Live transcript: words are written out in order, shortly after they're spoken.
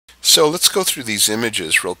So let's go through these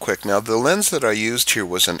images real quick. Now the lens that I used here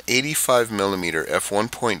was an 85mm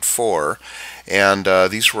f1.4, and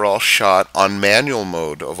these were all shot on manual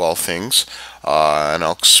mode of all things, and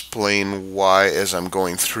I'll explain why as I'm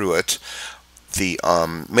going through it. The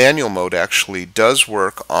manual mode actually does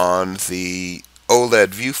work on the OLED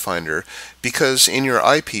viewfinder because in your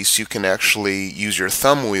eyepiece you can actually use your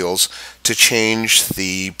thumb wheels to change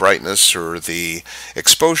the brightness or the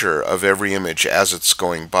exposure of every image as it's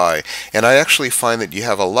going by. And I actually find that you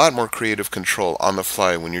have a lot more creative control on the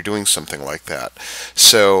fly when you're doing something like that.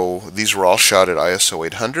 So these were all shot at ISO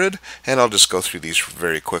 800, and I'll just go through these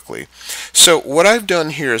very quickly. So what I've done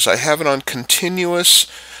here is I have it on continuous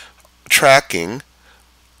tracking,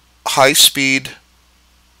 high-speed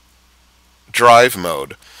drive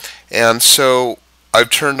mode, and so I've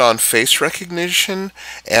turned on face recognition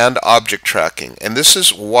and object tracking, and this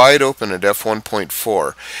is wide open at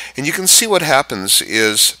f1.4, and you can see what happens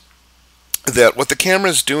is that what the camera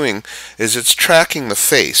is doing is it's tracking the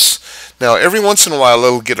face. Now every once in a while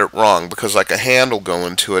it'll get it wrong because like a hand will go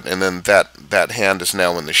into it and then that hand is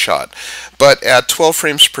now in the shot, but at 12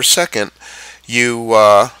 frames per second you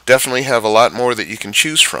definitely have a lot more that you can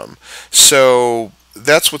choose from. So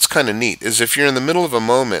that's what's kind of neat, is if you're in the middle of a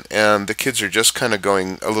moment and the kids are just kind of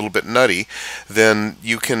going a little bit nutty, then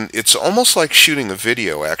you can, it's almost like shooting a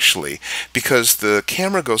video actually, because the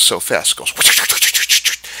camera goes so fast, it goes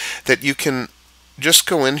that you can just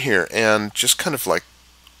go in here and just kind of like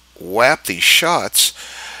whap these shots.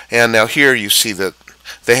 And now here you see that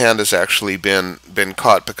the hand has actually been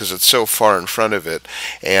caught because it's so far in front of it,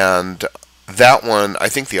 and that one, I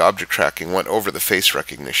think the object tracking went over the face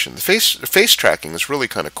recognition. The face tracking is really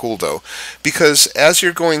kind of cool though, because as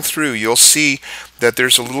you're going through you'll see that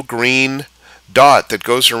there's a little green dot that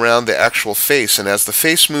goes around the actual face, and as the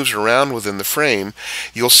face moves around within the frame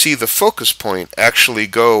you'll see the focus point actually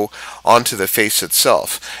go onto the face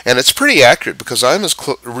itself. And it's pretty accurate because I'm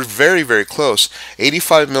very, very close,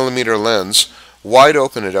 85mm lens, wide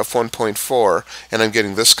open at f1.4, and I'm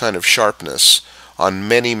getting this kind of sharpness on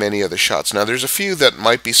many of the shots. Now there's a few that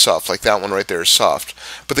might be soft, like that one right there is soft,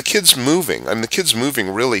 but the kid's moving. I mean, the kid's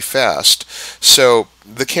moving really fast, so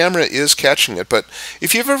the camera is catching it. But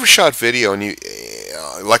if you've ever shot video and you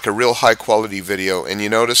like a real high quality video and you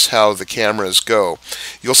notice how the cameras go,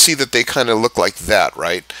 you'll see that they kind of look like that,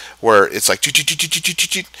 right? Where it's like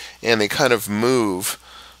and they kind of move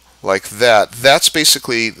like that. That's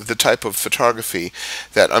basically the type of photography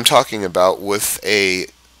that I'm talking about with a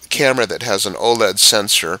camera that has an OLED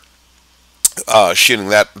sensor shooting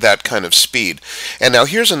that kind of speed. And now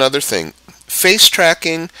here's another thing. Face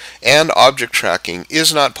tracking and object tracking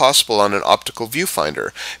is not possible on an optical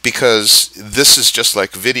viewfinder because this is just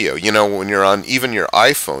like video. You know, when you're on even your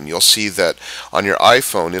iPhone, you'll see that on your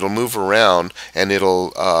iPhone it'll move around and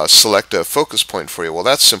it'll select a focus point for you. Well,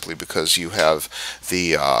 that's simply because you have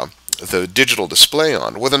the digital display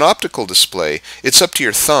on. With an optical display, it's up to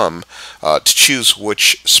your thumb to choose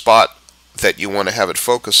which spot that you want to have it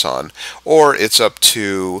focus on, or it's up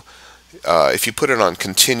to if you put it on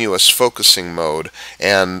continuous focusing mode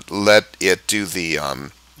and let it do the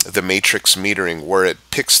matrix metering where it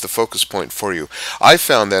picks the focus point for you. I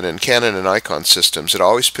found that in Canon and Nikon systems it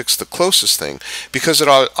always picks the closest thing because it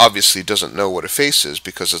obviously doesn't know what a face is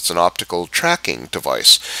because it's an optical tracking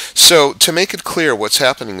device. So to make it clear, what's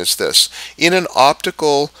happening is this. In an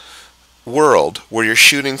optical world where you're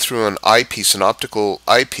shooting through an eyepiece, an optical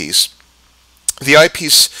eyepiece, the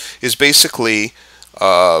eyepiece is basically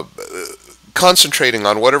concentrating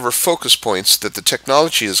on whatever focus points that the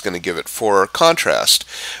technology is going to give it for contrast.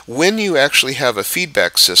 When you actually have a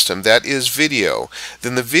feedback system that is video,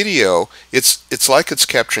 then the video, it's like it's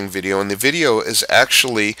capturing video, and the video is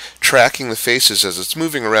actually tracking the faces as it's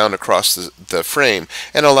moving around across the frame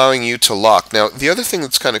and allowing you to lock. Now the other thing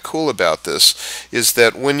that's kind of cool about this is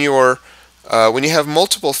that when you have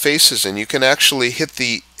multiple faces, and you can actually hit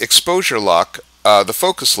the exposure lock, the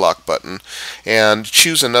focus lock button, and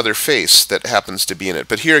choose another face that happens to be in it.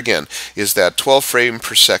 But here again is that 12 frame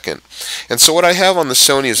per second. And so what I have on the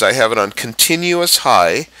Sony is I have it on continuous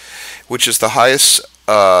high, which is the highest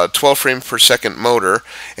 12 frame per second motor,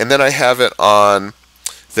 and then I have it on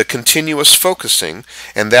the continuous focusing,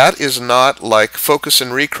 and that is not like focus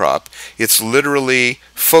and recrop. It's literally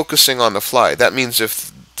focusing on the fly. That means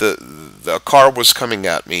if the car was coming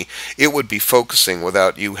at me, it would be focusing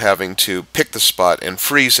without you having to pick the spot and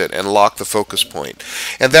freeze it and lock the focus point.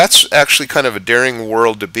 And that's actually kind of a daring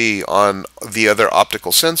world to be on the other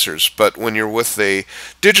optical sensors. But when you're with a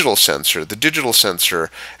digital sensor, the digital sensor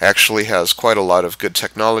actually has quite a lot of good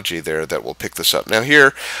technology there that will pick this up. Now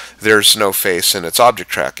here, there's no face and it's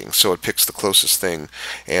object tracking, so it picks the closest thing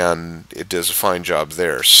and it does a fine job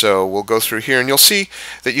there. So we'll go through here and you'll see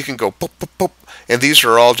that you can go pop, pop, pop, and these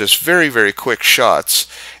are all just very, very quick shots.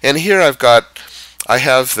 And here I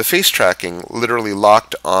have the face tracking literally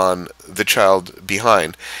locked on the child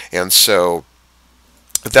behind, and so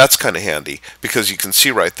that's kind of handy because you can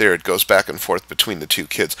see right there it goes back and forth between the two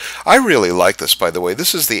kids. I really like this, by the way.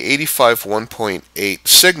 This is the 85 1.8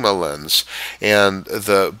 Sigma lens, and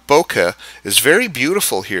the bokeh is very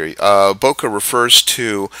beautiful here. Bokeh refers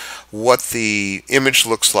to what the image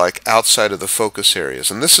looks like outside of the focus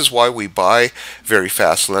areas, and this is why we buy very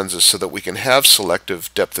fast lenses, so that we can have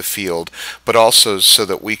selective depth of field, but also so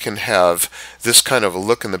that we can have this kind of a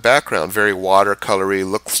look in the background, very watercolory,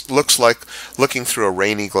 looks like looking through a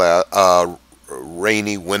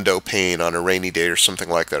rainy window pane on a rainy day or something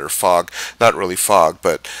like that, or fog. Not really fog,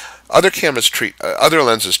 but other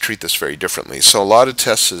lenses treat this very differently. So a lot of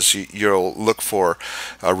tests you'll look for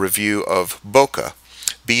a review of Bokeh,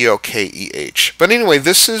 B-O-K-E-H. But anyway,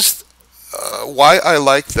 this is why I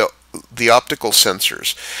like the optical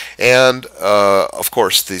sensors, and of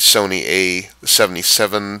course the Sony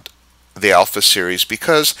A77, the Alpha series,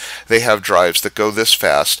 because they have drives that go this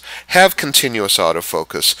fast, have continuous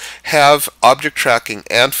autofocus, have object tracking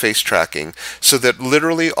and face tracking, so that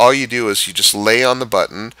literally all you do is you just lay on the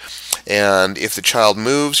button, and if the child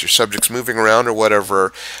moves, your subject's moving around or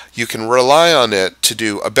whatever, you can rely on it to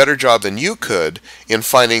do a better job than you could in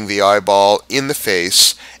finding the eyeball in the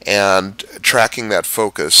face and tracking that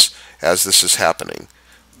focus as this is happening.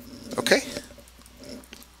 Okay?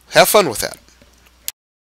 Have fun with that.